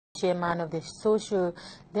chairman of the Social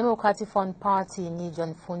Democratic Front Party,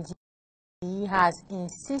 Fru NDI, has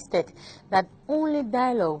insisted that only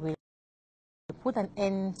dialogue will put an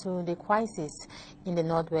end to the crisis in the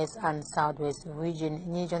northwest and southwest region.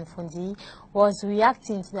 Fru NDI was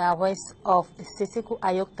reacting to the arrest of Seseko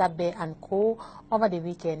Ayoktabe and co over the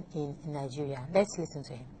weekend in Nigeria. Let's listen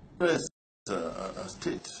to him. A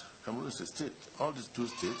state, Cameroon is a state. All these two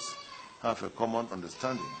states have a common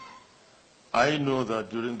understanding. I know that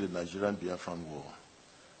during the Nigerian-Biafran War,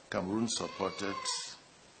 Cameroon supported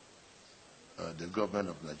the government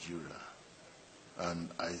of Nigeria. And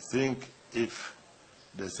I think if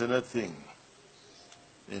there's anything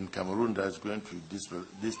in Cameroon that is going to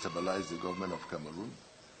destabilize the government of Cameroon,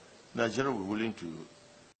 Nigeria will be willing to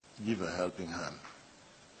give a helping hand.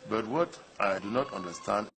 But what I do not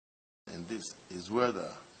understand in this is whether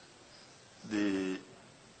the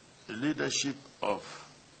leadership of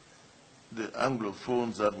the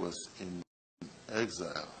Anglophones that was in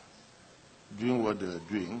exile doing what they were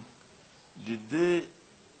doing, did they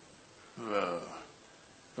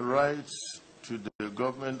write to the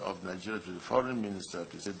government of Nigeria, to the foreign minister,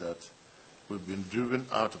 to say that we've been driven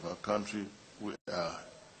out of our country, we are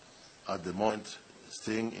at the moment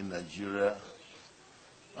staying in Nigeria?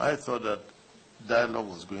 I thought that dialogue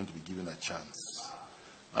was going to be given a chance.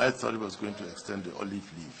 I thought it was going to extend the olive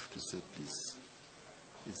leaf to say, please,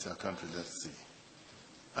 it's our country, let's see.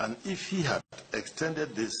 And if he had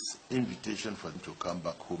extended this invitation for them to come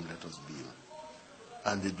back home, let us build,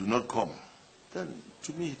 and they do not come, then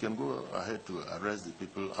to me he can go ahead to arrest the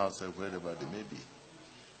people outside wherever they may be.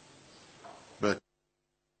 But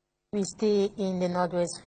we stay in the northwest